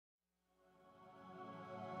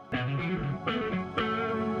Well,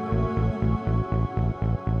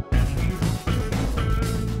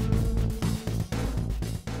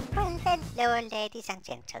 hello, ladies and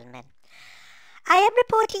gentlemen. I am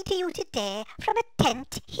reporting to you today from a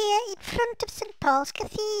tent here in front of St. Paul's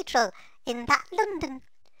Cathedral in that London.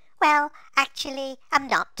 Well, actually, I'm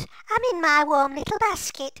not. I'm in my warm little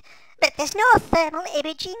basket, but there's no thermal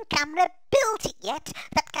imaging camera built yet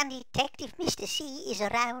that can detect if Mr. C is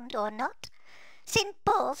around or not. St.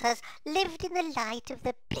 Paul's has lived in the light of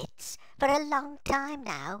the Blitz for a long time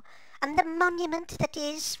now, and the monument that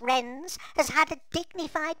is Wren's has had a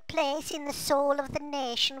dignified place in the soul of the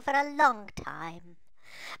nation for a long time.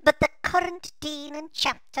 But the current dean and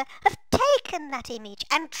chapter have taken that image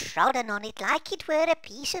and trodden on it like it were a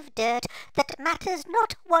piece of dirt that matters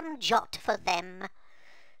not one jot for them.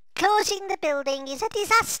 Closing the building is a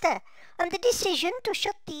disaster, and the decision to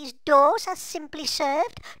shut these doors has simply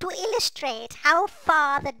served to illustrate how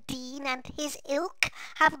far the dean and his ilk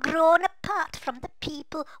have grown apart from the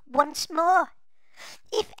people once more.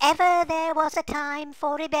 If ever there was a time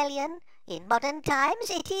for rebellion, in modern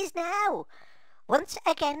times it is now. Once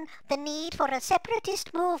again, the need for a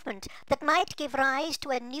separatist movement that might give rise to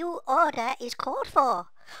a new order is called for.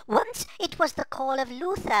 Once it was the call of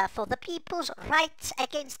Luther for the people's rights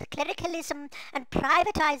against the clericalism and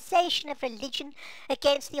privatisation of religion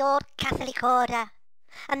against the old Catholic order.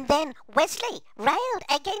 And then Wesley railed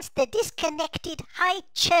against the disconnected high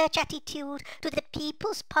church attitude to the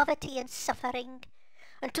people's poverty and suffering.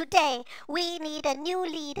 And today we need a new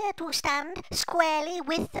leader to stand squarely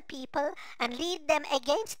with the people and lead them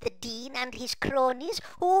against the dean and his cronies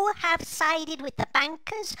who have sided with the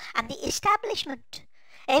bankers and the establishment.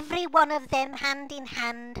 Every one of them hand in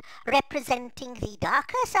hand representing the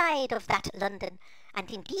darker side of that London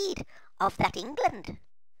and indeed of that England.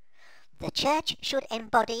 The Church should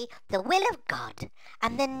embody the will of God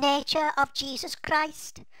and the nature of Jesus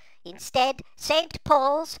Christ. Instead, St.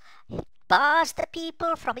 Paul's bars the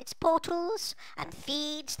people from its portals and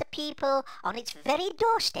feeds the people on its very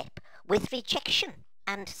doorstep with rejection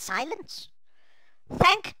and silence.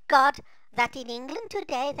 Thank God that in England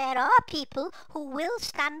today there are people who will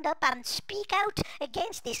stand up and speak out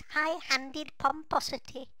against this high-handed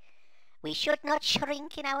pomposity. We should not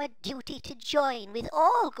shrink in our duty to join with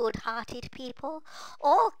all good-hearted people,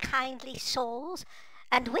 all kindly souls,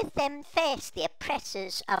 and with them face the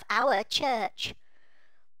oppressors of our church.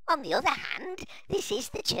 On the other hand, this is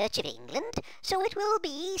the Church of England, so it will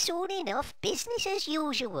be soon enough business as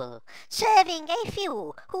usual, serving a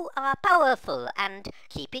few who are powerful and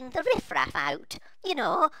keeping the riffraff out. You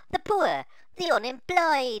know, the poor, the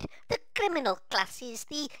unemployed, the criminal classes,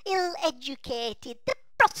 the ill-educated, the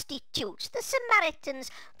prostitutes, the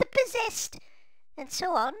Samaritans, the possessed, and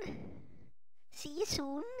so on. See you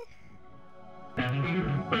soon.